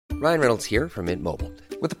Ryan Reynolds here from Mint Mobile.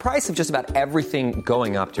 With the price of just about everything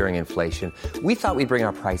going up during inflation, we thought we'd bring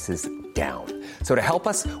our prices down. So to help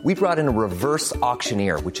us, we brought in a reverse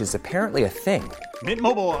auctioneer, which is apparently a thing. Mint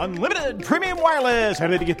Mobile Unlimited Premium Wireless. How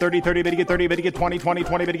to get 30, 30, bit to get 30, bit to get 20, 20,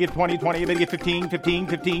 20, bit to get 20, 20, bit to get 15, 15,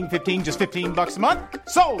 15, 15, just $15 a month?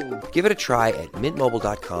 Sold! Give it a try at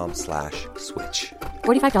mintmobile.com/switch.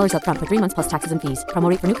 $45 up front for 3 months plus taxes and fees. Promo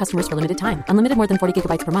rate for new customers for limited time. Unlimited more than 40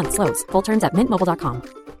 gigabytes per month. Slows full terms at mintmobile.com.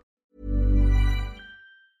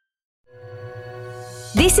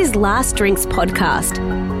 This is Last Drinks Podcast,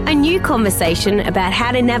 a new conversation about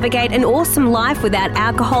how to navigate an awesome life without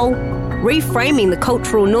alcohol, reframing the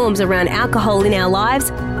cultural norms around alcohol in our lives,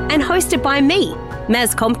 and hosted by me,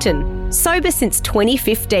 Maz Compton, sober since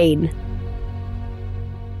 2015.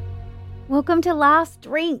 Welcome to Last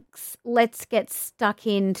Drinks. Let's get stuck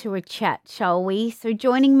into a chat, shall we? So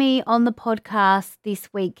joining me on the podcast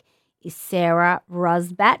this week is Sarah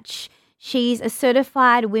Rusbatch. She's a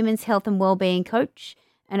certified women's health and wellbeing coach,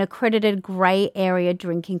 an accredited grey area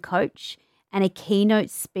drinking coach, and a keynote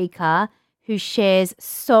speaker who shares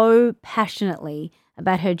so passionately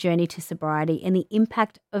about her journey to sobriety and the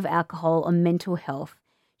impact of alcohol on mental health.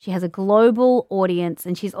 She has a global audience,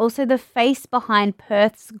 and she's also the face behind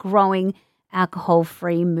Perth's growing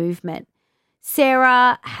alcohol-free movement.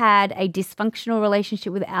 Sarah had a dysfunctional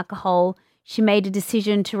relationship with alcohol. She made a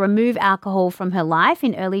decision to remove alcohol from her life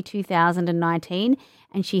in early 2019,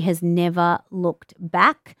 and she has never looked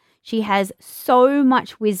back. She has so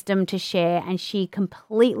much wisdom to share, and she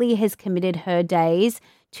completely has committed her days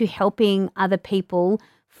to helping other people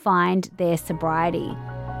find their sobriety.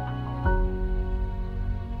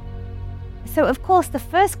 So, of course, the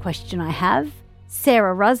first question I have,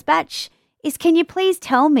 Sarah Rusbatch, is can you please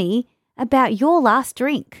tell me about your last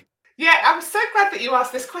drink? Yeah, I'm so glad that you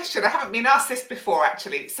asked this question. I haven't been asked this before,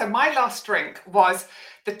 actually. So my last drink was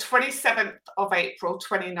the 27th of April,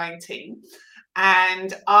 2019.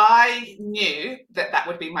 And I knew that that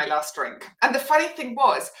would be my last drink. And the funny thing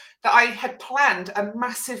was that I had planned a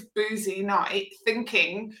massive boozy night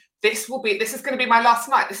thinking this is going to be my last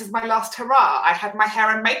night. This is my last hurrah. I had my hair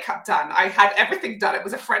and makeup done. I had everything done. It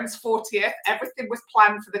was a friend's 40th. Everything was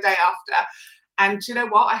planned for the day after. And do you know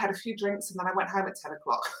what? I had a few drinks and then I went home at 10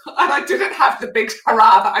 o'clock. And I didn't have the big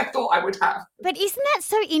hurrah that I thought I would have. But isn't that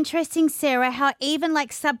so interesting, Sarah, how even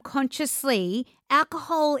like subconsciously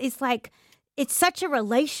alcohol is like, it's such a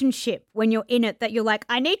relationship when you're in it that you're like,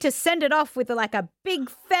 I need to send it off with like a big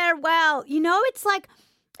farewell. You know, it's like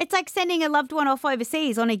sending a loved one off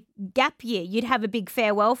overseas on a gap year. You'd have a big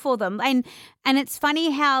farewell for them. And it's funny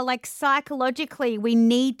how like psychologically we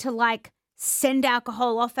need to like send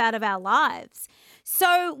alcohol off out of our lives.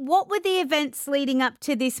 So what were the events leading up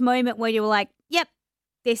to this moment where you were like, yep,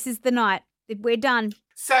 this is the night, we're done?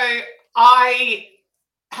 So I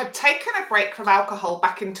had taken a break from alcohol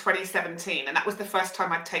back in 2017, and that was the first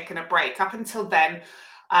time I'd taken a break. Up until then,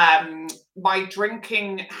 my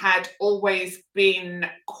drinking had always been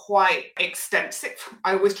quite extensive.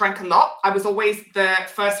 I always drank a lot. I was always the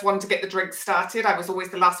first one to get the drink started. I was always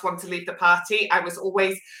the last one to leave the party. I was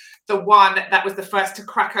always the one that was the first to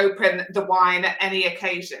crack open the wine at any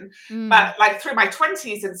occasion. But like through my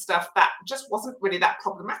 20s and stuff, that just wasn't really that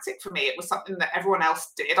problematic for me. It was something that everyone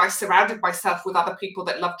else did. I surrounded myself with other people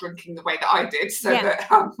that loved drinking the way that I did. So that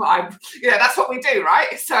that's what we do,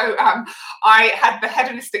 right? So I had the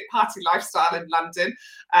hedonistic party lifestyle in London.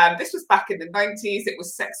 This was back in the 90s. It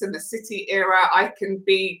was Sex and the City era. I can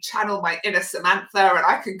channel my inner Samantha, and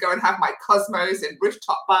I can go and have my Cosmos in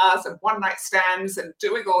rooftop bars and one night stands and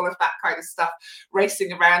doing all of that kind of stuff,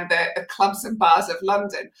 racing around the clubs and bars of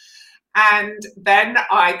London. And then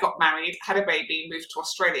I got married, had a baby, moved to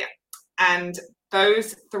Australia. And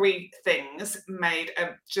those three things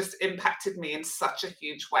just impacted me in such a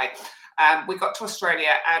huge way. We got to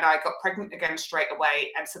Australia and I got pregnant again straight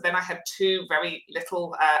away. And so then I had two very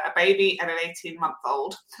little, a baby and an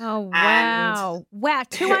 18-month-old. Oh, wow. Wow,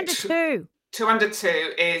 2 under 2. 2 under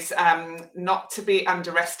 2 is not to be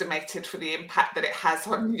underestimated for the impact that it has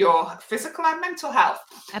on your physical and mental health.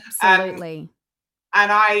 Absolutely.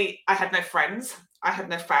 And I had no friends. I had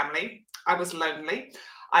no family. I was lonely.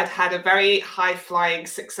 I'd had a very high-flying,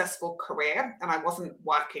 successful career, and I wasn't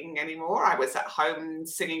working anymore. I was at home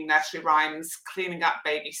singing nursery rhymes, cleaning up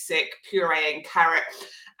baby sick, pureeing carrot,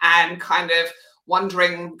 and kind of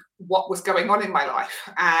wondering what was going on in my life.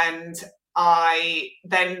 And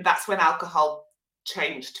that's when alcohol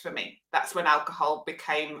changed for me. That's when alcohol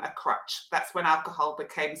became a crutch. That's when alcohol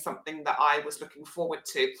became something that I was looking forward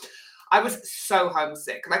to. I was so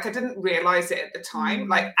homesick. Like, I didn't realize it at the time.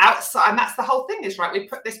 Like, outside, and that's the whole thing is, right, we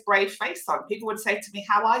put this brave face on. People would say to me,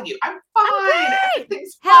 how are you? I'm fine.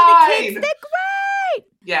 Everything's fine. How are fine. They're great.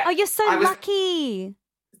 Yeah. Oh, you're so lucky.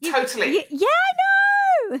 Totally. Yeah,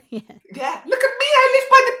 I know. Yeah. Look at me. I live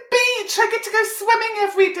by the beach. I get to go swimming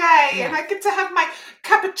every day, and I get to have my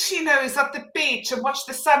cappuccinos at the beach and watch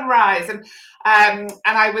the sunrise. And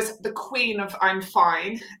I was the queen of I'm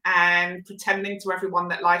fine and pretending to everyone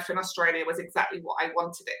that life in Australia was exactly what I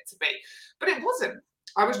wanted it to be. But it wasn't.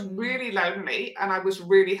 I was really lonely and I was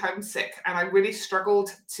really homesick and I really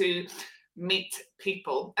struggled to meet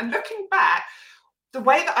people. And looking back, the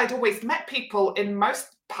way that I'd always met people in most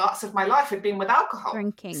parts of my life had been with alcohol.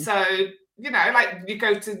 Drinking. So, like you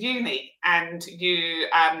go to uni and you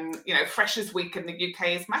Freshers Week in the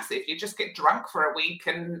UK is massive. You just get drunk for a week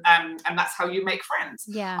and that's how you make friends.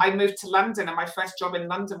 Yeah. I moved to London and my first job in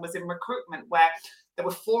London was in recruitment, where there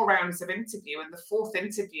were 4 rounds of interview and the 4th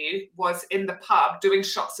interview was in the pub doing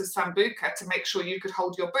shots of Sambuca to make sure you could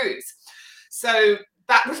hold your booze. So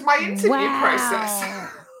that was my interview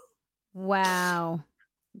process. Wow.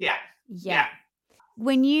 Yeah.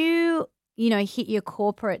 When you hit your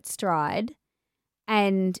corporate stride,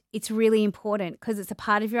 and it's really important because it's a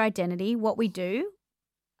part of your identity, what we do.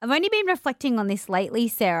 I've only been reflecting on this lately,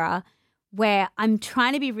 Sarah, where I'm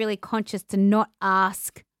trying to be really conscious to not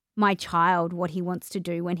ask my child what he wants to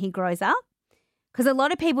do when he grows up. Because a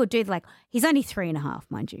lot of people do, like, he's only 3.5,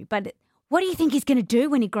 mind you, but what do you think he's going to do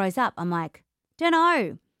when he grows up? I'm like, don't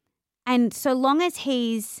know. And so long as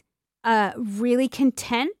he's really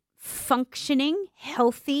content, functioning,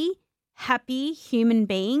 healthy, happy human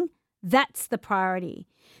being, that's the priority.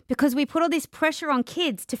 Because we put all this pressure on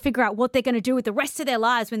kids to figure out what they're going to do with the rest of their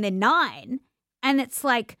lives when they're 9. And it's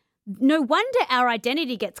like, no wonder our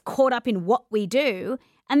identity gets caught up in what we do.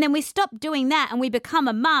 And then we stop doing that and we become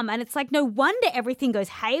a mum. And it's like, no wonder everything goes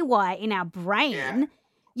haywire in our brain,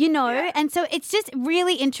 And so it's just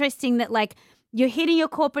really interesting that, like, you're hitting your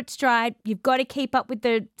corporate stride. You've got to keep up with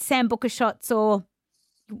the Sambuca shots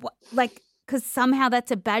because somehow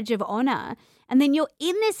that's a badge of honor. And then you're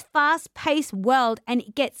in this fast-paced world and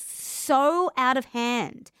it gets so out of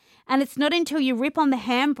hand. And it's not until you rip on the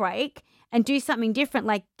handbrake and do something different,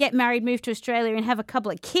 like get married, move to Australia and have a couple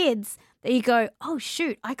of kids, that you go, oh,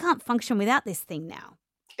 shoot, I can't function without this thing now.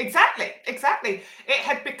 Exactly. It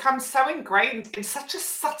had become so ingrained in such a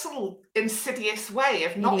subtle, insidious way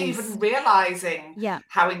of not even realizing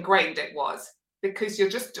how ingrained it was. Because you're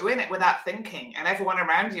just doing it without thinking, and everyone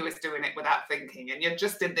around you is doing it without thinking, and you're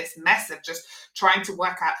just in this mess of just trying to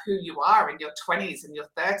work out who you are in your 20s and your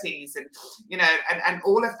 30s, and and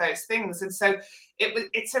all of those things. And so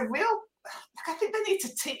it's a real, I think they need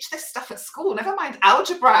to teach this stuff at school. Never mind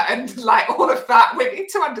algebra and like all of that. We need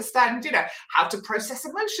to understand, how to process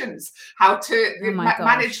emotions, how to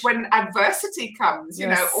manage when adversity comes.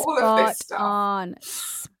 All of this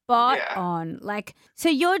stuff. Spot on. Like, so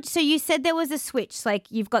you said there was a switch. Like,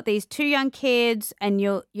 you've got these 2 young kids and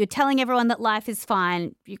you're telling everyone that life is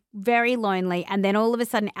fine. You're very lonely, and then all of a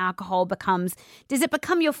sudden alcohol does it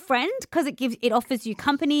become your friend because it offers you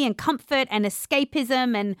company and comfort and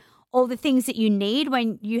escapism and all the things that you need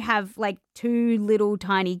when you have like 2 little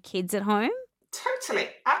tiny kids at home? Totally.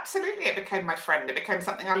 Absolutely. It became my friend. It became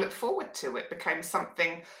something I looked forward to. It became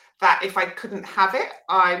something that if I couldn't have it,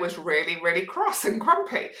 I was really, really cross and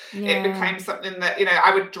grumpy. Yeah. It became something that,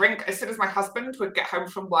 I would drink as soon as my husband would get home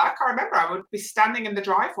from work. I remember I would be standing in the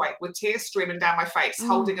driveway with tears streaming down my face,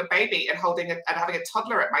 holding a baby and having a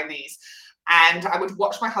toddler at my knees. And I would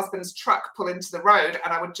watch my husband's truck pull into the road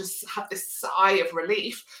and I would just have this sigh of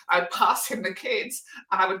relief. I would pass him the kids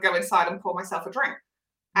and I would go inside and pour myself a drink.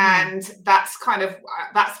 And that's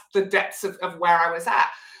that's the depths of where I was at.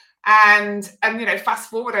 And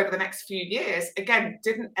fast forward over the next few years, again,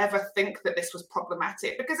 didn't ever think that this was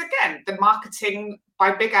problematic, because again, the marketing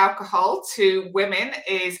by big alcohol to women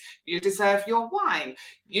is you deserve your wine,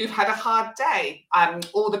 you've had a hard day,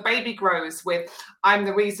 or the baby grows with I'm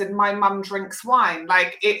the reason my mum drinks wine.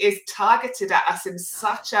 Like, it is targeted at us in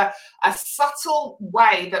such a subtle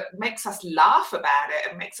way that makes us laugh about it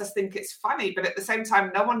and makes us think it's funny, but at the same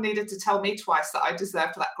time, no one needed to tell me twice that I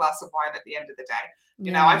deserved that glass of wine at the end of the day.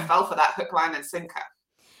 I fell for that hook, line and sinker.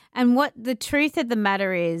 And what the truth of the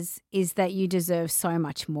matter is that you deserve so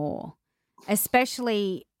much more,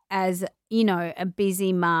 especially as, a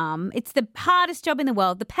busy mom. It's the hardest job in the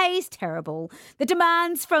world. The pay is terrible. The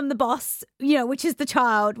demands from the boss, which is the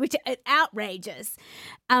child, which is outrageous.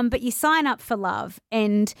 But you sign up for love.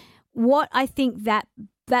 And what I think that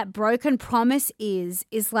broken promise is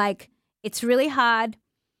like, it's really hard.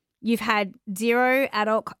 You've had 0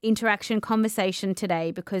 adult interaction conversation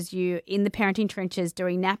today because you're in the parenting trenches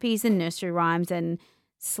doing nappies and nursery rhymes and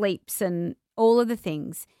sleeps and all of the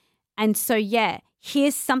things. And so,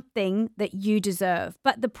 here's something that you deserve.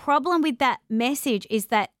 But the problem with that message is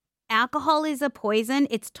that alcohol is a poison.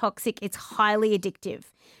 It's toxic. It's highly addictive.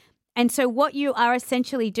 And so what you are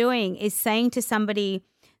essentially doing is saying to somebody,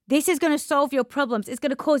 this is going to solve your problems. It's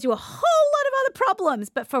going to cause you a whole lot of other problems.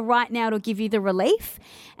 But for right now, it'll give you the relief.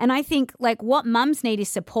 And I think like what mums need is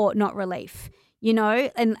support, not relief, you know,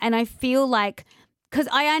 and I feel like, because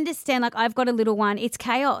I understand, like I've got a little one, it's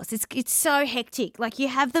chaos. It's so hectic. Like you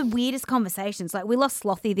have the weirdest conversations. Like we lost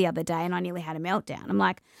Slothy the other day and I nearly had a meltdown. I'm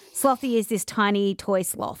like, Slothy is this tiny toy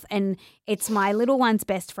sloth and it's my little one's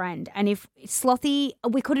best friend. And if Slothy,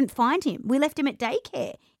 we couldn't find him. We left him at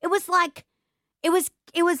daycare. It was like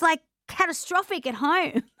catastrophic at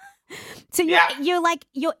home. So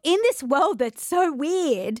you're in this world that's so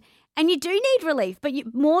weird and you do need relief, but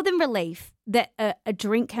more than relief that a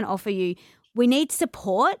drink can offer you. We need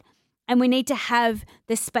support and we need to have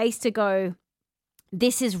the space to go,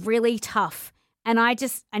 this is really tough. And I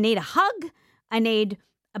need a hug. I need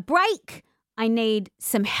a break. I need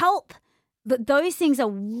some help. But those things are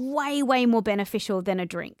way, way more beneficial than a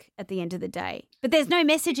drink at the end of the day. But there's no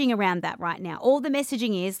messaging around that right now. All the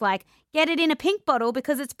messaging is like, get it in a pink bottle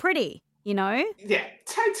because it's pretty, you know? Yeah,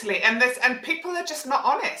 totally. And people are just not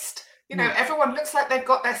honest. You know, everyone looks like they've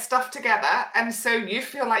got their stuff together. And so you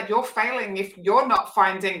feel like you're failing if you're not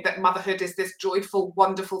finding that motherhood is this joyful,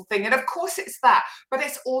 wonderful thing. And of course it's that, but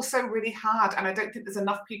it's also really hard. And I don't think there's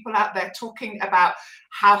enough people out there talking about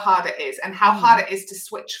how hard it is and how hard it is to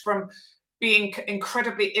switch from being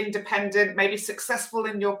incredibly independent, maybe successful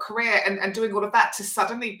in your career and doing all of that to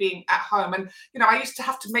suddenly being at home. And, you know, I used to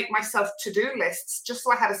have to make myself to-do lists just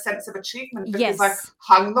so I had a sense of achievement because I've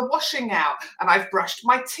hung the washing out and I've brushed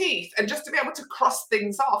my teeth. And just to be able to cross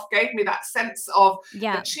things off gave me that sense of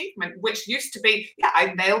achievement, which used to be,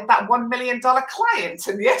 I nailed that $1 million client.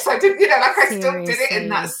 And yes, I did, I still did it in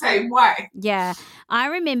that same way. Yeah, I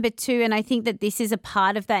remember too, and I think that this is a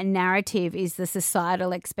part of that narrative is the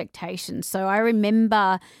societal expectations. So I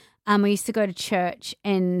remember we used to go to church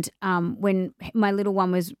and when my little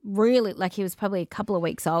one was really, like he was probably a couple of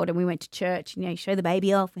weeks old and we went to church and, show the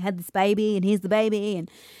baby off. We had this baby and here's the baby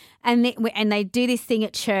and they do this thing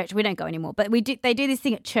at church. We don't go anymore, but they do this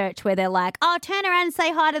thing at church where they're like, oh, turn around and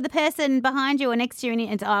say hi to the person behind you or next to you.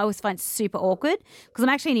 And I always find it super awkward because I'm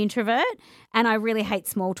actually an introvert and I really hate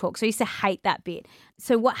small talk. So I used to hate that bit.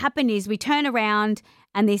 So what happened is we turn around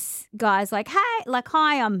and this guy's like, hey, like,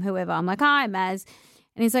 hi, I'm whoever. I'm like, hi, I'm Maz.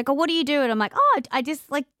 And he's like, oh, what do you do? And I'm like, oh, I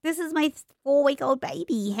just like, this is my 4-week-old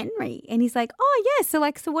baby, Henry. And he's like, oh, yeah. So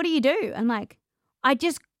what do you do? I'm like, I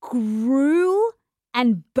just grew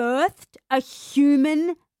and birthed a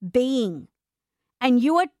human being. And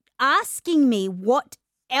you are asking me what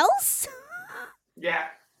else? Yeah.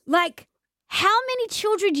 Like, how many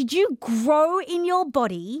children did you grow in your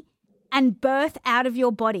body and birth out of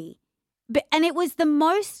your body? And it was the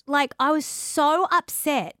most, like, I was so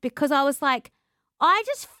upset because I was like, I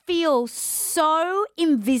just feel so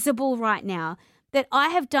invisible right now that I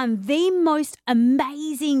have done the most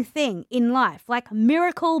amazing thing in life, like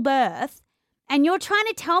miracle birth, and you're trying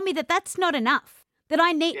to tell me that that's not enough, that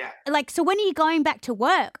I need, like, so when are you going back to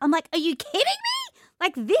work? I'm like, are you kidding me?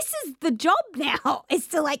 Like, this is the job now, is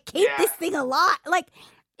to, like, keep this thing alive. Like,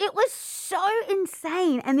 it was so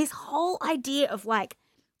insane. And this whole idea of, like,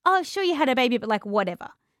 oh, sure, you had a baby, but like whatever.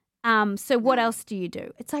 So what else do you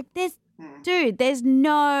do? It's like there's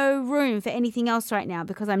no room for anything else right now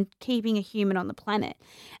because I'm keeping a human on the planet.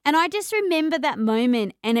 And I just remember that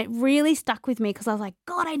moment and it really stuck with me because I was like,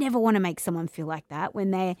 God, I never want to make someone feel like that when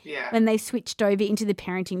they switched over into the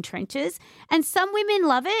parenting trenches. And some women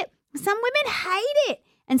love it, some women hate it,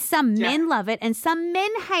 and some men love it and some men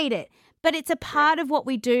hate it. But it's a part of what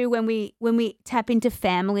we do when we tap into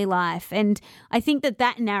family life. And I think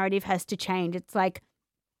that narrative has to change. It's like,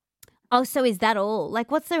 oh, so is that all?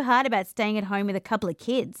 Like, what's so hard about staying at home with a couple of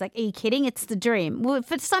kids? Like, are you kidding? It's the dream. Well,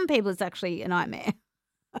 for some people, it's actually a nightmare.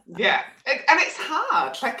 And it's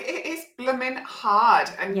hard. Like, it is blooming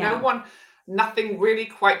hard. And nothing really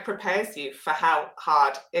quite prepares you for how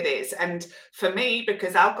hard it is. And for me,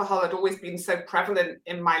 because alcohol had always been so prevalent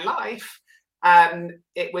in my life,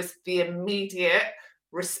 it was the immediate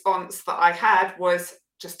response that I had was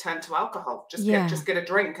just turn to alcohol, just get a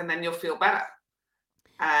drink and then you'll feel better.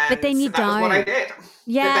 And but then you don't. That was what I did.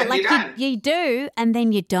 Yeah, like you do and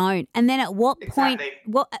then you don't. And then at what point,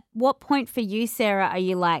 what point for you, Sarah, are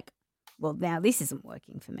you like, well, now this isn't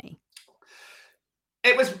working for me?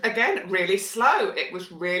 It was, again, really slow. It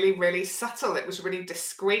was really, really subtle. It was really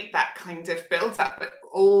discreet, that kind of build up. But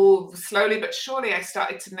all slowly but surely, I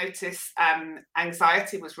started to notice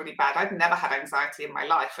anxiety was really bad. I'd never had anxiety in my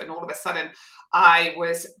life. And all of a sudden, I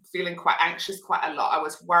was feeling quite anxious quite a lot. I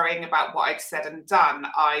was worrying about what I'd said and done.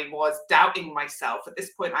 I was doubting myself. At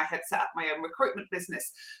this point, I had set up my own recruitment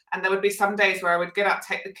business. And there would be some days where I would get up,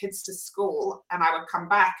 take the kids to school, and I would come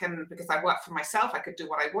back. And because I worked for myself, I could do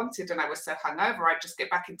what I wanted. And I was so hungover, I'd just get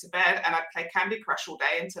back into bed and I'd play Candy Crush all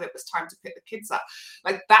day until it was time to pick the kids up.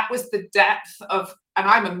 Like, that was the depth of, and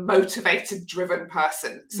I'm a motivated, driven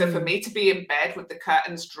person. So for me to be in bed with the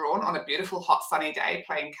curtains drawn on a beautiful, hot, sunny day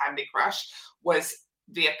playing Candy Crush was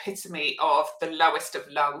the epitome of the lowest of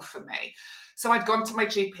low for me. So I'd gone to my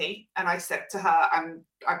GP and I said to her,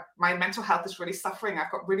 my mental health is really suffering.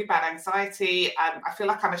 I've got really bad anxiety. I feel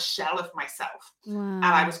like I'm a shell of myself. Wow. And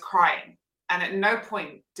I was crying. And at no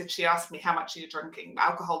point did she ask me, how much are you drinking?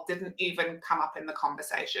 Alcohol didn't even come up in the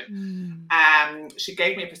conversation. She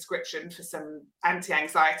gave me a prescription for some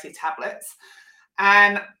anti-anxiety tablets.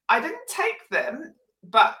 And I didn't take them,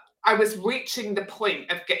 but I was reaching the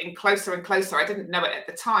point of getting closer and closer. I didn't know it at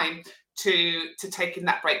the time, to taking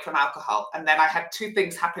that break from alcohol. And then I had two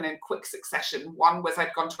things happen in quick succession. One was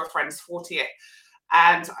I'd gone to a friend's 40th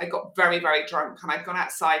and I got very, very drunk, and I'd gone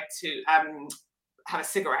outside to have a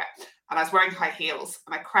cigarette, and I was wearing high heels,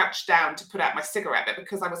 and I crouched down to put out my cigarette, but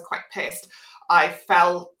because I was quite pissed, I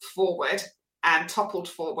fell forward and toppled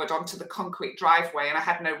forward onto the concrete driveway, and I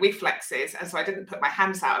had no reflexes, and so I didn't put my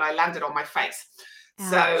hands out, and I landed on my face. Ouch.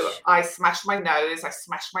 So I smashed my nose, I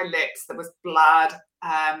smashed my lips, there was blood,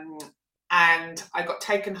 and I got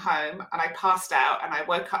taken home and I passed out, and I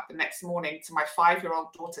woke up the next morning to my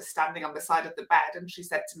 5-year-old daughter standing on the side of the bed, and she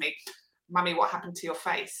said to me, "Mummy, what happened to your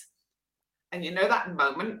face?" And you know that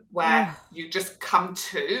moment where you just come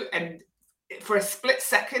to, and for a split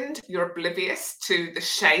second, you're oblivious to the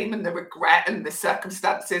shame and the regret and the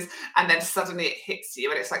circumstances, and then suddenly it hits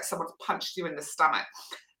you, and it's like someone's punched you in the stomach.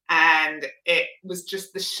 And it was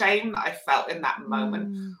just the shame that I felt in that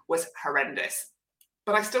moment was horrendous.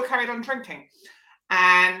 But I still carried on drinking.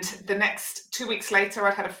 And the next 2 weeks later,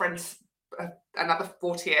 I'd had a friend's, another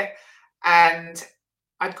 40th, and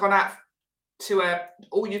I'd gone out to a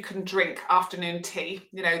all-you-can-drink afternoon tea,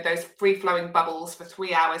 you know, those free-flowing bubbles for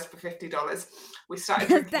 3 hours for $50. We started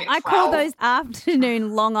drinking at 12. I call those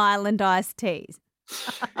afternoon Long Island iced teas.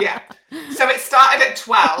 Yeah. So it started at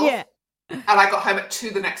 12. Yeah. And I got home at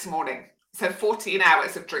 2 the next morning. So 14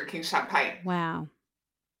 hours of drinking champagne. Wow.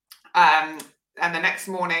 And the next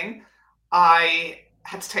morning, I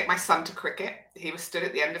had to take my son to cricket. He was stood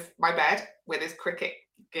at the end of my bed with his cricket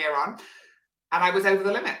gear on. And I was over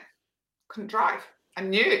the limit. Couldn't drive. I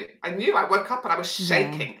knew. I woke up and I was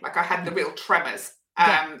shaking. Like I had the real tremors.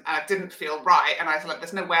 And I didn't feel right. And I was like,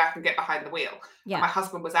 there's no way I can get behind the wheel. Yeah. And my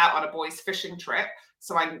husband was out on a boys' fishing trip.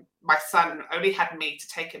 So my son only had me to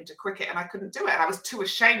take him to cricket, and I couldn't do it. And I was too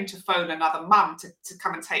ashamed to phone another mum to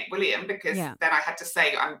come and take William, because then I had to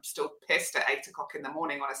say I'm still pissed at 8 o'clock in the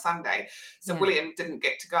morning on a Sunday. So William didn't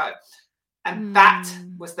get to go. And that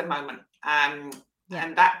was the moment.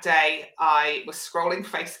 And that day I was scrolling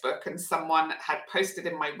Facebook, and someone had posted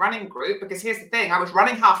in my running group, because here's the thing, I was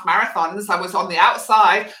running half marathons. I was on the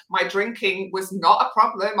outside. My drinking was not a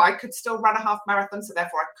problem. I could still run a half marathon. So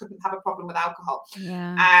therefore I couldn't have a problem with alcohol.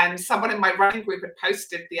 Yeah. And someone in my running group had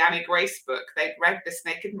posted the Annie Grace book. They'd read This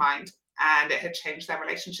Naked Mind, and it had changed their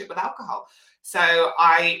relationship with alcohol. So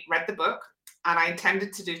I read the book, and I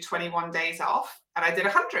intended to do 21 days off, and I did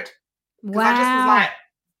 100. Wow. I just was like,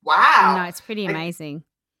 wow. No, it's pretty amazing.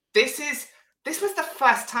 This was the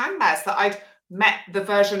first time, Maz, that I'd met the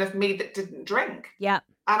version of me that didn't drink. Yeah.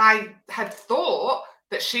 And I had thought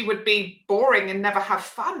that she would be boring and never have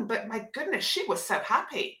fun. But my goodness, she was so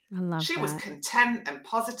happy. She was content and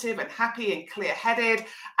positive and happy and clear-headed.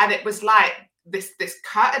 And it was like this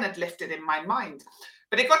curtain had lifted in my mind.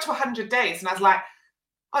 But it got to 100 days and I was like,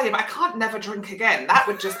 oh yeah, but I can't never drink again. That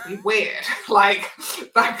would just be weird. Like,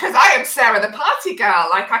 because I am Sarah, the party girl.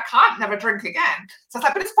 Like, I can't never drink again. So I was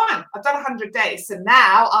like, but it's fine. I've done 100 days. So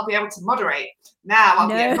now I'll be able to moderate. Now I'll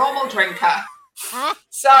be a normal drinker.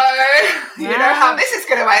 So you know how this is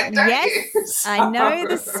going to end, don't you? So, I know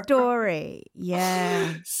the story.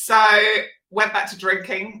 Yeah. So went back to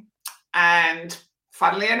drinking, and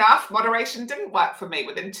funnily enough, moderation didn't work for me.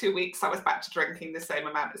 Within 2 weeks, I was back to drinking the same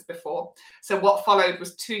amount as before. So what followed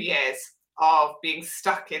was 2 years of being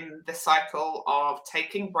stuck in the cycle of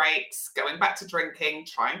taking breaks, going back to drinking,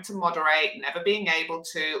 trying to moderate, never being able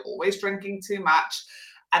to, always drinking too much.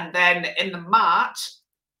 And then in the March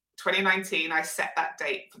 2019, I set that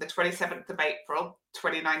date for the 27th of April,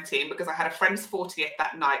 2019, because I had a friend's 40th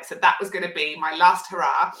that night. So that was going to be my last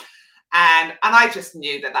hurrah. And I just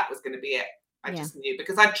knew that was going to be it. I just knew,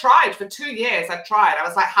 because I tried for 2 years. I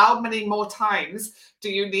was like, how many more times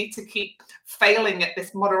do you need to keep failing at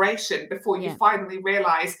this moderation before you finally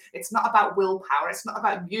realize it's not about willpower. It's not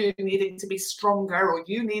about you needing to be stronger or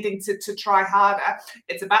you needing to try harder.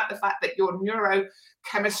 It's about the fact that your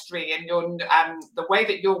neurochemistry and your the way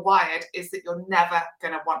that you're wired is that you're never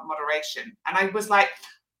going to want moderation. And I was like,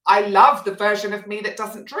 I love the version of me that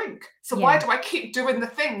doesn't drink. So why do I keep doing the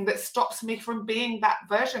thing that stops me from being that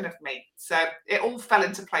version of me? So it all fell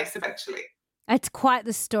into place eventually. It's quite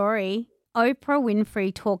the story. Oprah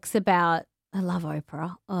Winfrey talks about, I love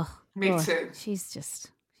Oprah. Oh, me too. She's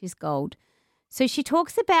gold. So she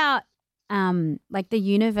talks about like the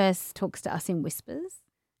universe talks to us in whispers.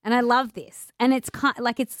 And I love this. And it's kind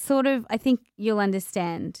like, it's sort of, I think you'll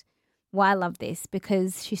understand why I love this,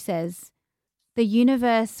 because she says, the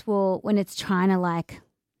universe will, when it's trying to like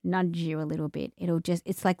nudge you a little bit,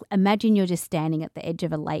 it's like, imagine you're just standing at the edge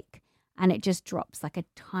of a lake and it just drops like a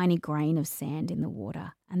tiny grain of sand in the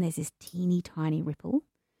water and there's this teeny tiny ripple.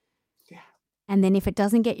 Yeah. And then if it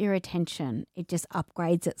doesn't get your attention, it just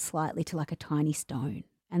upgrades it slightly to like a tiny stone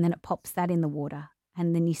and then it pops that in the water.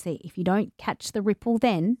 And then you see, if you don't catch the ripple,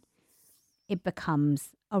 then it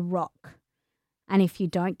becomes a rock. And if you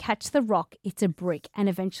don't catch the rock, it's a brick. And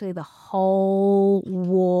eventually the whole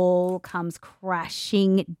wall comes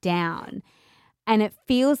crashing down. And it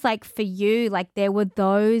feels like for you, like there were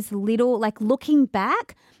those little, like looking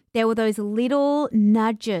back, there were those little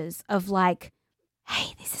nudges of like,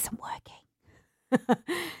 hey, this isn't working.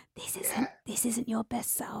 This isn't your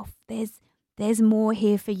best self. There's more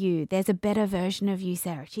here for you. There's a better version of you,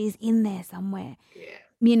 Sarah. She's in there somewhere. Yeah.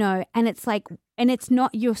 You know, and it's like, and it's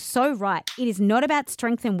not, you're so right. It is not about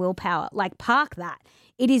strength and willpower. Like, park that.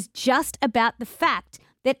 It is just about the fact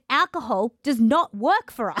that alcohol does not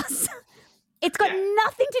work for us. It's got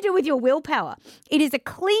nothing to do with your willpower. It is a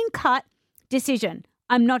clean-cut decision.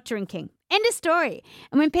 I'm not drinking. End of story.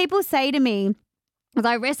 And when people say to me, because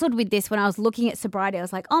I wrestled with this when I was looking at sobriety, I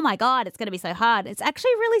was like, oh my God, it's going to be so hard. It's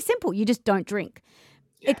actually really simple. You just don't drink.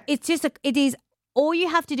 Yeah. It is. All you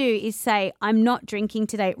have to do is say, I'm not drinking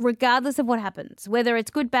today, regardless of what happens, whether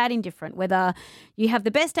it's good, bad, indifferent, whether you have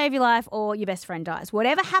the best day of your life or your best friend dies.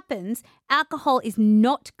 Whatever happens, alcohol is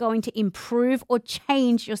not going to improve or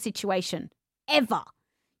change your situation, ever.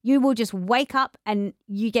 You will just wake up and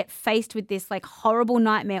you get faced with this like horrible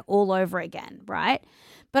nightmare all over again, right?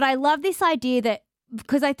 But I love this idea that,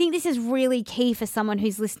 because I think this is really key for someone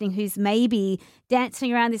who's listening, who's maybe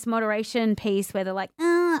dancing around this moderation piece where they're like,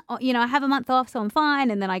 you know, I have a month off, so I'm fine.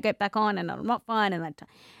 And then I get back on and I'm not fine. And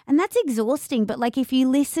that's exhausting. But like, if you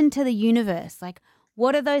listen to the universe, like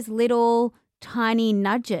what are those little tiny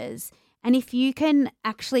nudges? And if you can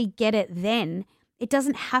actually get it, then it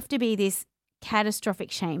doesn't have to be this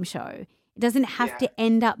catastrophic shame show. It doesn't have to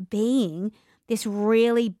end up being this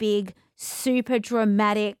really big, super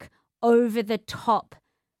dramatic, over the top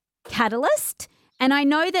catalyst. And I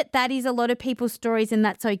know that is a lot of people's stories, and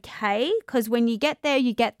that's okay, because when you get there,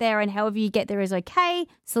 and however you get there is okay,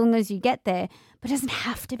 so long as you get there. But it doesn't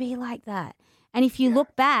have to be like that. And if you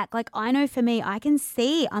look back, like I know for me, I can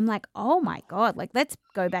see, I'm like, oh my God, like let's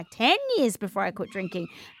go back 10 years before I quit drinking.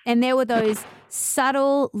 And there were those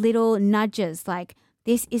subtle little nudges like,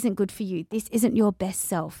 this isn't good for you. This isn't your best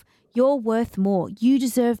self. You're worth more. You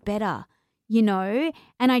deserve better. You know,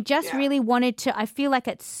 and I just really wanted to, I feel like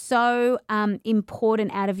it's so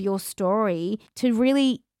important out of your story to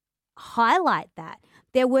really highlight that.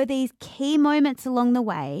 There were these key moments along the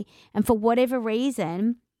way, and for whatever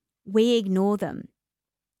reason, we ignore them.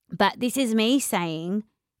 But this is me saying,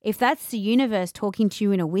 if that's the universe talking to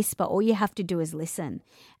you in a whisper, all you have to do is listen.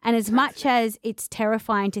 And as much as it's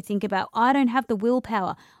terrifying to think about, I don't have the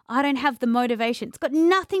willpower, I don't have the motivation, it's got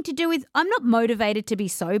nothing to do with, I'm not motivated to be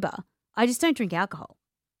sober. I just don't drink alcohol.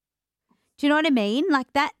 Do you know what I mean? Like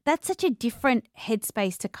that's such a different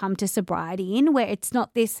headspace to come to sobriety in, where it's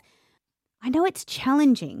not this, I know it's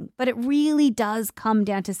challenging, but it really does come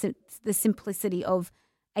down to the simplicity of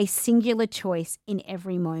a singular choice in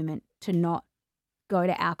every moment to not go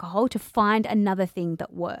to alcohol, to find another thing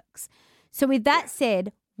that works. So with that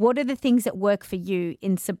said, what are the things that work for you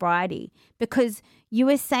in sobriety? Because you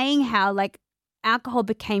were saying how like alcohol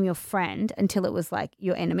became your friend until it was like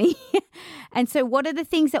your enemy. And so what are the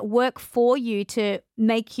things that work for you to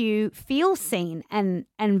make you feel seen and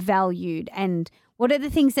valued? And what are the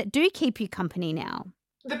things that do keep you company now?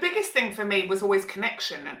 The biggest thing for me was always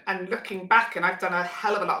connection, and looking back, and I've done a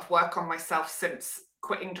hell of a lot of work on myself since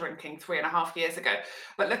quitting drinking 3.5 years ago.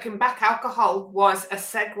 But looking back, alcohol was a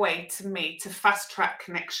segue to me to fast track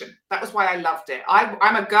connection. That was why I loved it.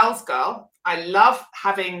 I'm a girl's girl. I love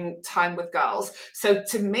having time with girls. So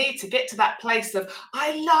to me, to get to that place of,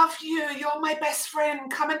 I love you, you're my best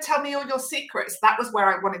friend, come and tell me all your secrets, that was where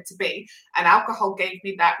I wanted to be. And alcohol gave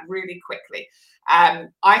me that really quickly. By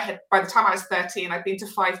the time I was 13, I'd been to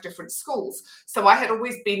 5 different schools. So I had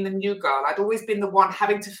always been the new girl. I'd always been the one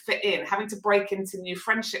having to fit in, having to break into new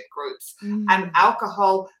friendship groups. And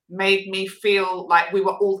alcohol made me feel like we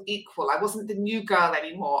were all equal. I wasn't the new girl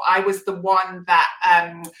anymore. I was the one that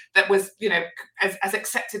that was, as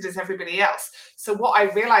accepted as everybody else. So what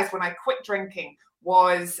I realized when I quit drinking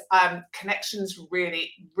was connections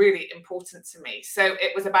really, really important to me. So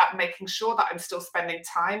it was about making sure that I'm still spending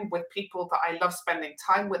time with people that I love spending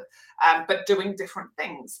time with, but doing different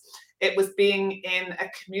things. It was being in a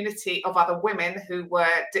community of other women who were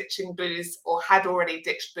ditching booze or had already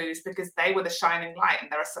ditched booze because they were the shining light.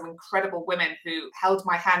 And there are some incredible women who held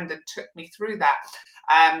my hand and took me through that,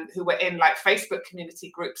 who were in like Facebook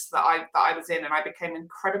community groups that I was in, and I became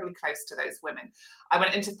incredibly close to those women. I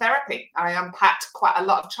went into therapy. I unpacked quite a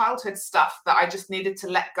lot of childhood stuff that I just needed to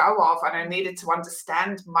let go of, and I needed to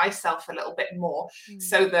understand myself a little bit more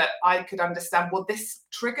so that I could understand, well, this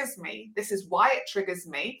triggers me. This is why it triggers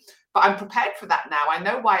me. But I'm prepared for that now. I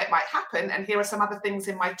know why it might happen. And here are some other things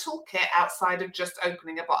in my toolkit outside of just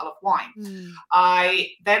opening a bottle of wine. I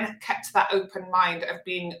then kept that open mind of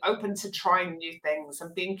being open to trying new things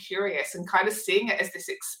and being curious and kind of seeing it as this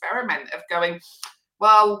experiment of going,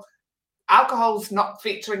 well, alcohol's not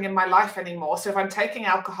featuring in my life anymore. So if I'm taking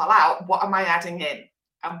alcohol out, what am I adding in?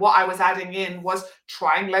 And what I was adding in was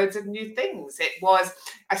trying loads of new things.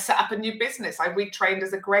 I set up a new business. I retrained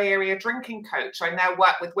as a grey area drinking coach. I now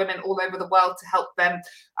work with women all over the world to help them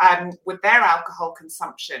with their alcohol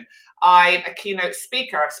consumption. I'm a keynote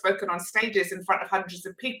speaker. I've spoken on stages in front of hundreds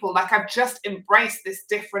of people. Like, I've just embraced this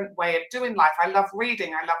different way of doing life. I love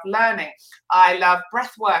reading. I love learning. I love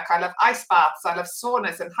breath work. I love ice baths. I love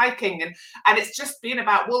saunas and hiking. And it's just been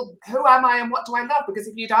about, well, who am I and what do I love? Because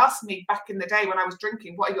if you'd asked me back in the day when I was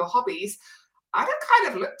drinking, what are your hobbies? I'd have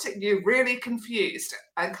kind of looked at you really confused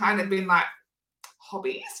and kind of been like,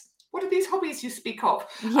 hobbies? What are these hobbies you speak of?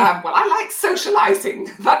 Well, I like socializing.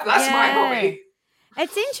 That's my hobby.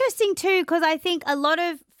 It's interesting too, because I think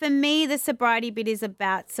for me, the sobriety bit is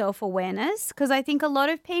about self-awareness, because I think a lot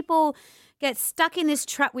of people get stuck in this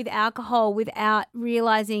trap with alcohol without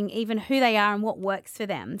realizing even who they are and what works for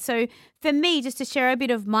them. So for me, just to share a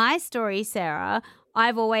bit of my story, Sarah,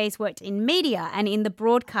 I've always worked in media and in the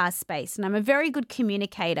broadcast space, and I'm a very good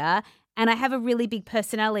communicator and I have a really big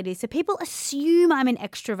personality. So people assume I'm an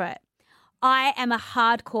extrovert. I am a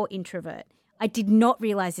hardcore introvert. I did not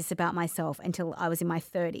realize this about myself until I was in my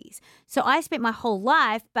 30s. So I spent my whole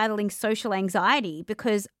life battling social anxiety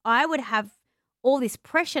because I would have all this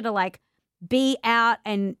pressure to like be out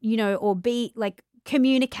and, or be like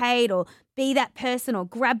communicate or be that person or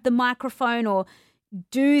grab the microphone or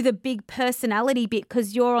do the big personality bit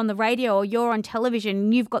because you're on the radio or you're on television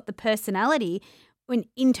and you've got the personality, when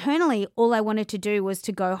internally all I wanted to do was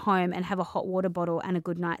to go home and have a hot water bottle and a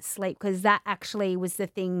good night's sleep, because that actually was the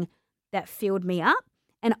thing that filled me up.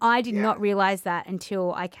 And I did not realize that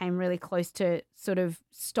until I came really close to sort of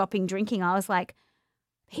stopping drinking. I was like,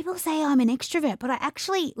 people say I'm an extrovert, but I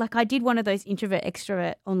actually, I did one of those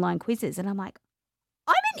introvert-extrovert online quizzes and I'm like,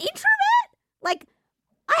 I'm an introvert? Like,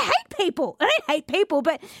 I hate people. I don't hate people,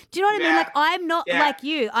 but do you know what I mean? Like, I'm not like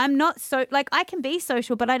you. I'm not I can be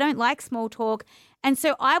social, but I don't like small talk. And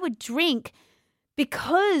so I would drink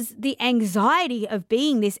because the anxiety of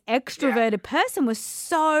being this extroverted person was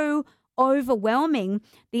so overwhelming.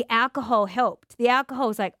 The alcohol helped. The alcohol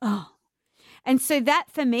was like, oh. And so that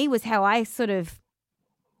for me was how I sort of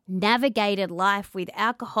navigated life with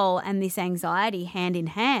alcohol and this anxiety hand in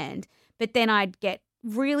hand. But then I'd get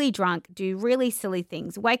really drunk, do really silly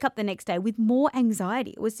things, wake up the next day with more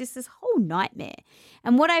anxiety. It was just this whole nightmare.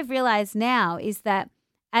 And what I've realized now is that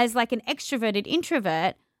as like an extroverted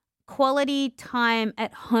introvert, quality time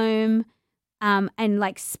at home and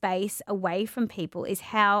like space away from people is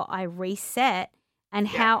how I reset and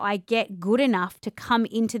how I get good enough to come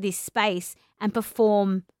into this space and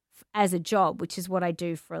perform as a job, which is what I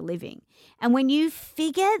do for a living. And when you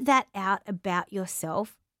figure that out about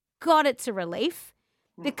yourself, God, it's a relief,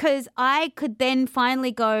 because I could then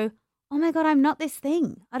finally go, oh my God, I'm not this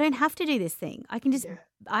thing. I don't have to do this thing. I can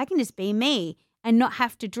just be me and not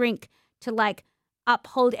have to drink to like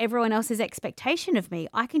uphold everyone else's expectation of me.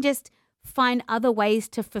 I can just find other ways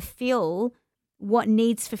to fulfill what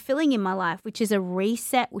needs fulfilling in my life, which is a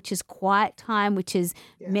reset, which is quiet time, which is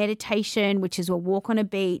meditation, which is a walk on a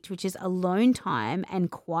beach, which is alone time and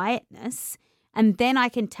quietness. And then I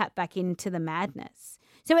can tap back into the madness.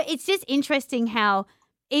 So it's just interesting how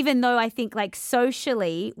even though I think like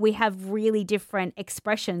socially we have really different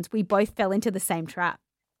expressions, we both fell into the same trap.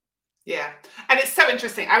 Yeah. And it's so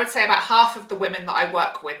interesting. I would say about half of the women that I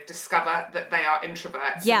work with discover that they are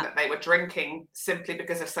introverts and that they were drinking simply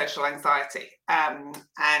because of social anxiety. And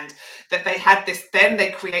that they had this, then they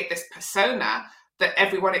create this persona that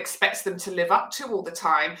everyone expects them to live up to all the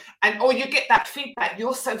time. Or you get that feedback,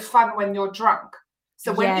 you're so fun when you're drunk.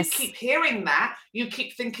 So when you keep hearing that, you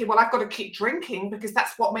keep thinking, well, I've got to keep drinking because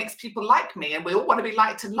that's what makes people like me. And we all want to be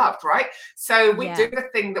liked and loved, right? So we do the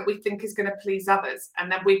thing that we think is going to please others.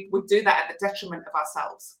 And then we do that at the detriment of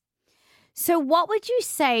ourselves. So what would you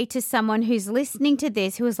say to someone who's listening to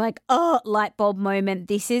this, who is like, oh, light bulb moment,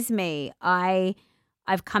 this is me.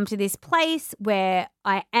 I've come to this place where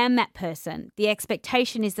I am that person. The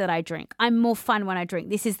expectation is that I drink. I'm more fun when I drink.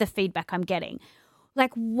 This is the feedback I'm getting.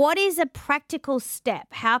 Like, what is a practical step?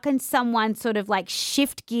 How can someone sort of like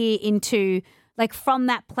shift gear into like from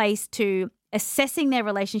that place to assessing their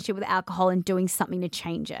relationship with alcohol and doing something to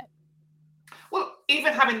change it? Well,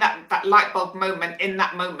 even having that light bulb moment in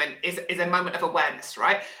that moment is a moment of awareness,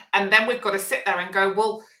 right? And then we've got to sit there and go,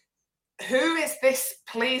 well, who is this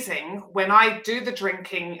pleasing when I do the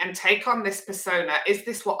drinking and take on this persona? Is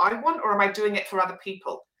this what I want, or am I doing it for other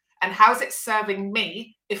people? And how's it serving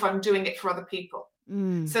me if I'm doing it for other people?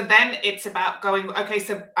 So then it's about going, okay,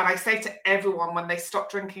 so, and I say to everyone when they stop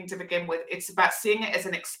drinking to begin with, it's about seeing it as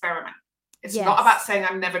an experiment. It's not about saying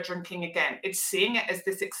I'm never drinking again. It's seeing it as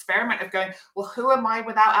this experiment of going, well, who am I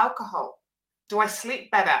without alcohol? Do I sleep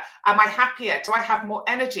better? Am I happier? Do I have more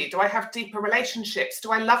energy? Do I have deeper relationships?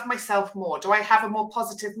 Do I love myself more? Do I have a more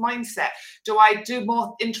positive mindset? Do I do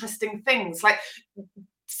more interesting things? Like,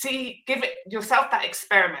 give it yourself that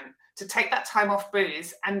experiment to take that time off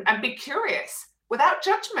booze and be curious without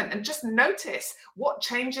judgment and just notice what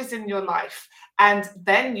changes in your life. And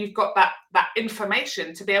then you've got that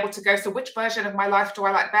information to be able to go, so which version of my life do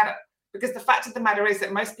I like better? Because the fact of the matter is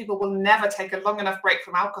that most people will never take a long enough break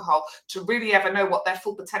from alcohol to really ever know what their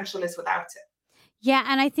full potential is without it. Yeah,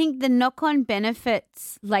 and I think the knock-on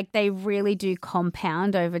benefits, like they really do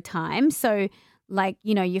compound over time. So like,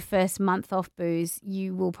 you know, your first month off booze,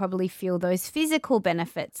 you will probably feel those physical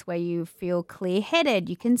benefits where you feel clear-headed,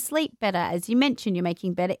 you can sleep better. As you mentioned, you're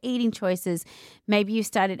making better eating choices. Maybe you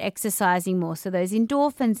started exercising more, so those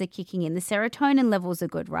endorphins are kicking in. The serotonin levels are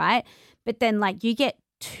good, right? But then like you get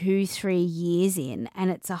 2-3 years in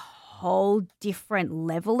and it's a whole different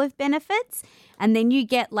level of benefits. And then you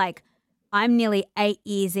get like, I'm nearly 8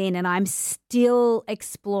 years in and I'm still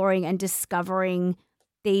exploring and discovering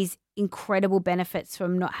these incredible benefits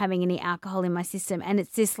from not having any alcohol in my system. And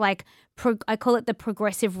it's this like, I call it the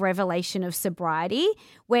progressive revelation of sobriety,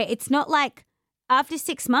 where it's not like after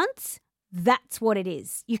 6 months, that's what it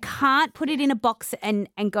is. You can't put it in a box and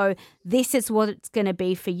go, this is what it's going to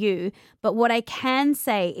be for you. But what I can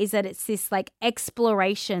say is that it's this like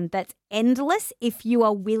exploration that's endless if you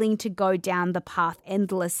are willing to go down the path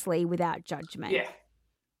endlessly without judgment. Yeah.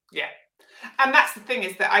 Yeah. And that's the thing,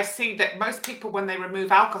 is that I see that most people, when they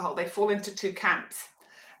remove alcohol, they fall into two camps.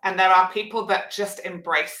 And there are people that just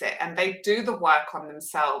embrace it and they do the work on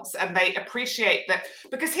themselves and they appreciate that.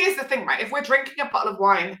 Because here's the thing, right? If we're drinking a bottle of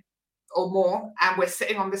wine or more and we're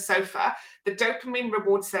sitting on the sofa, the dopamine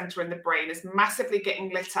reward center in the brain is massively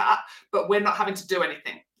getting lit up, but we're not having to do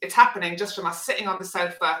anything. It's happening just from us sitting on the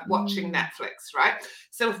sofa watching Netflix, right?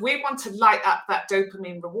 So if we want to light up that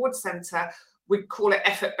dopamine reward center, we call it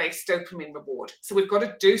effort-based dopamine reward. So we've got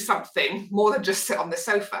to do something more than just sit on the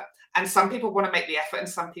sofa. And some people want to make the effort and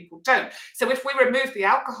some people don't. So if we remove the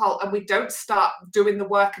alcohol and we don't start doing the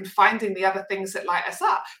work and finding the other things that light us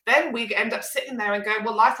up, then we end up sitting there and going,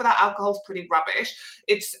 well, life without alcohol is pretty rubbish.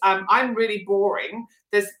 It's I'm really boring.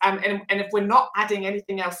 There's and if we're not adding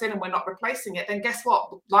anything else in and we're not replacing it, then guess what?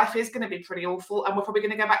 Life is going to be pretty awful and we're probably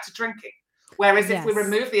going to go back to drinking. Whereas if we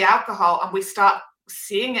remove the alcohol and we start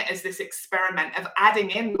seeing it as this experiment of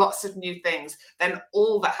adding in lots of new things, then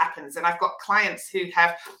all that happens. And I've got clients who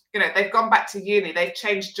have, they've gone back to uni, they've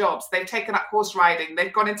changed jobs, they've taken up horse riding,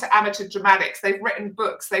 they've gone into amateur dramatics, they've written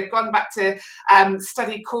books, they've gone back to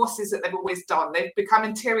study courses that they've always done, they've become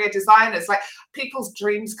interior designers. Like, people's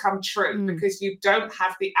dreams come true because you don't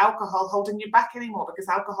have the alcohol holding you back anymore, because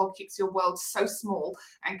alcohol keeps your world so small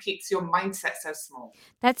and keeps your mindset so small.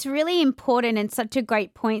 That's really important, and such a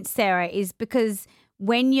great point, Sarah, is because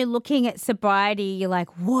when you're looking at sobriety, you're like,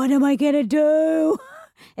 what am I going to do?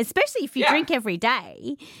 especially if you drink every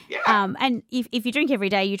day. Yeah. And if you drink every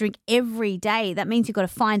day, you drink every day. That means you've got to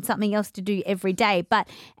find something else to do every day. But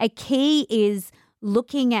a key is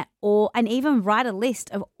looking at all, and even write a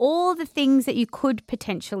list of all the things that you could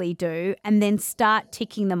potentially do and then start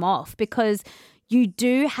ticking them off, because you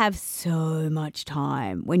do have so much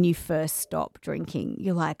time when you first stop drinking.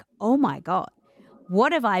 You're like, oh my God,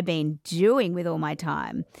 what have I been doing with all my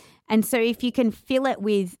time? And so if you can fill it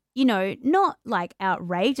with, you know, not like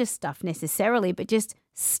outrageous stuff necessarily, but just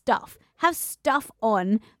stuff. Have stuff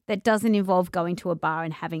on that doesn't involve going to a bar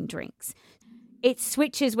and having drinks. It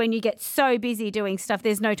switches when you get so busy doing stuff,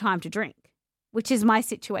 there's no time to drink, which is my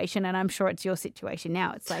situation, and I'm sure it's your situation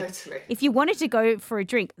now. It's like, Totally. if you wanted to go for a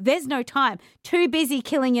drink, there's no time. Too busy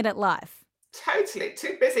killing it at life. Totally.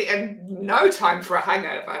 Too busy and no time for a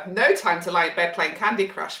hangover. No time to lie in bed playing Candy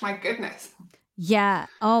Crush. My goodness. Yeah.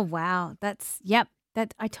 Oh, wow.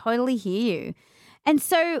 I totally hear you. And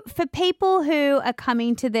so for people who are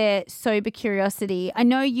coming to their sober curiosity, I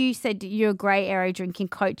know you said you're a grey area drinking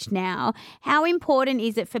coach now. How important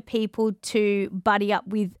is it for people to buddy up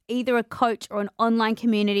with either a coach or an online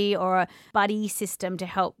community or a buddy system to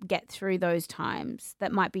help get through those times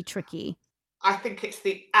that might be tricky? I think it's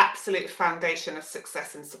the absolute foundation of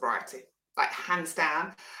success in sobriety, like hands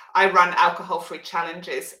down. I run alcohol-free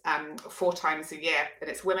challenges 4 times a year, and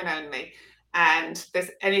it's women only. And there's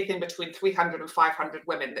anything between 300 and 500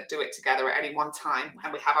 women that do it together at any one time.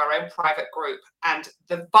 And we have our own private group. And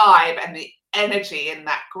the vibe and the energy in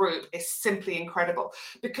that group is simply incredible,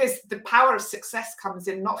 because the power of success comes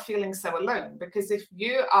in not feeling so alone. Because if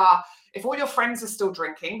all your friends are still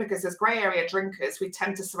drinking, because as grey area drinkers, we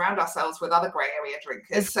tend to surround ourselves with other grey area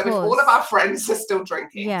drinkers. So if all of our friends are still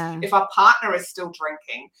drinking, if our partner is still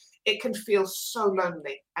drinking, it can feel so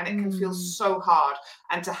lonely and it can feel so hard.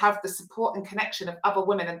 And to have the support and connection of other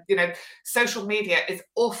women, and, you know, social media is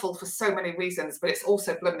awful for so many reasons, but it's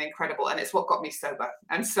also blooming incredible. And it's what got me sober.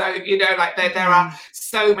 And so, you know, like there are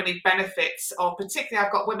so many benefits of, particularly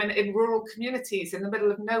I've got women in rural communities in the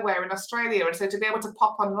middle of nowhere in Australia. And so to be able to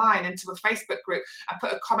pop online into a Facebook group and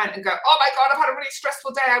put a comment and go, oh my God, I've had a really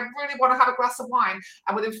stressful day. I really want to have a glass of wine.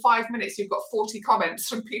 And within 5 minutes, you've got 40 comments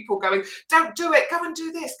from people going, don't do it. Go and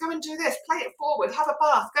do this. Go and do this. Play it forward. Have a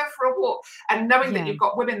bath. Go for a walk. And knowing that you've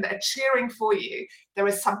got women that are cheering for you, there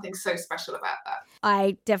is something so special about that.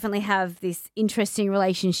 I definitely have this interesting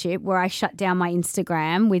relationship where I shut down my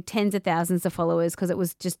Instagram with tens of thousands of followers because it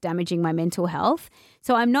was just damaging my mental health.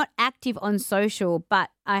 So I'm not active on social, but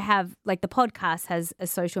I have, like, the podcast has a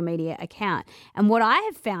social media account. And what I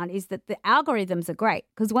have found is that the algorithms are great,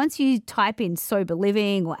 because once you type in sober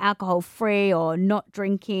living or alcohol free or not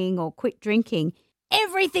drinking or quit drinking,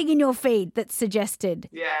 everything in your feed that's suggested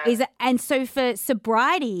is, and so for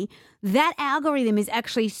sobriety, that algorithm is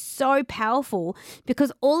actually so powerful, because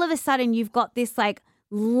all of a sudden you've got this like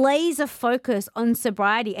laser focus on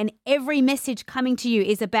sobriety, and every message coming to you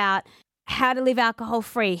is about how to live alcohol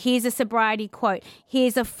free. Here's a sobriety quote.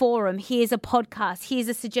 Here's a forum. Here's a podcast. Here's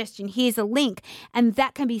a suggestion. Here's a link. And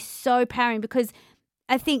that can be so powering, because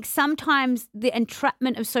I think sometimes the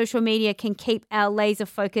entrapment of social media can keep our laser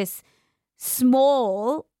focus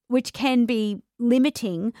small, which can be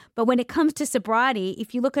limiting. But when it comes to sobriety,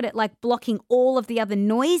 if you look at it like blocking all of the other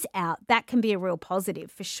noise out, that can be a real positive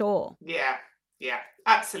for sure. Yeah,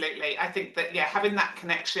 absolutely. I think that, having that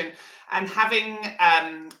connection and having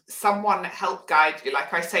someone help guide you.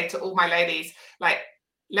 Like I say to all my ladies, like,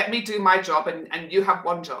 let me do my job and you have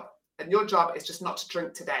one job, and your job is just not to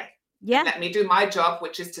drink today. Yeah. Let me do my job,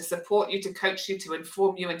 which is to support you, to coach you, to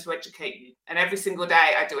inform you, and to educate you. And every single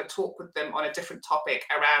day I do a talk with them on a different topic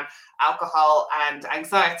around alcohol and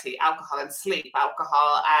anxiety, alcohol and sleep,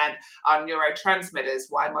 alcohol and our neurotransmitters,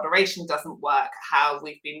 why moderation doesn't work, how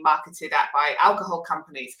we've been marketed at by alcohol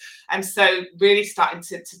companies. And so really starting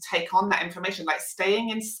to take on that information, like staying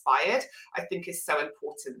inspired, I think is so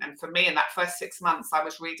important. And for me, in that first 6 months, I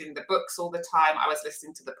was reading the books all the time. I was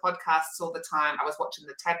listening to the podcasts all the time. I was watching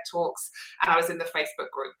the TED Talks. And I was in the Facebook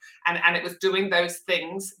group, and it was doing those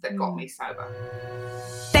things that got me sober.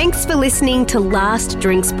 Thanks for listening to Last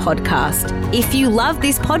Drinks Podcast. If you love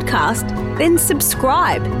this podcast, then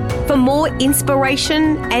subscribe. For more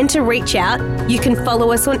inspiration and to reach out, you can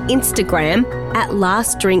follow us on Instagram at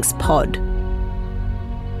Last Drinks Pod.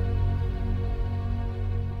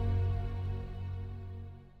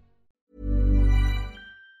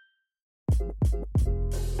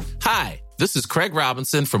 Hi, this is Craig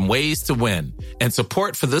Robinson from Ways to Win, and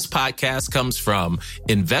support for this podcast comes from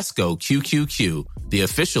Invesco QQQ, the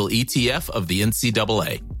official ETF of the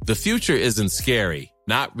NCAA. The future isn't scary.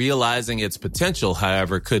 Not realizing its potential,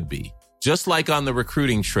 however, could be. Just like on the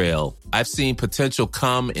recruiting trail, I've seen potential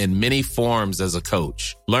come in many forms as a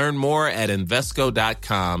coach. Learn more at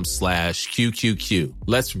Invesco.com/QQQ.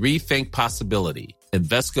 Let's rethink possibility.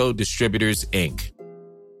 Invesco Distributors, Inc.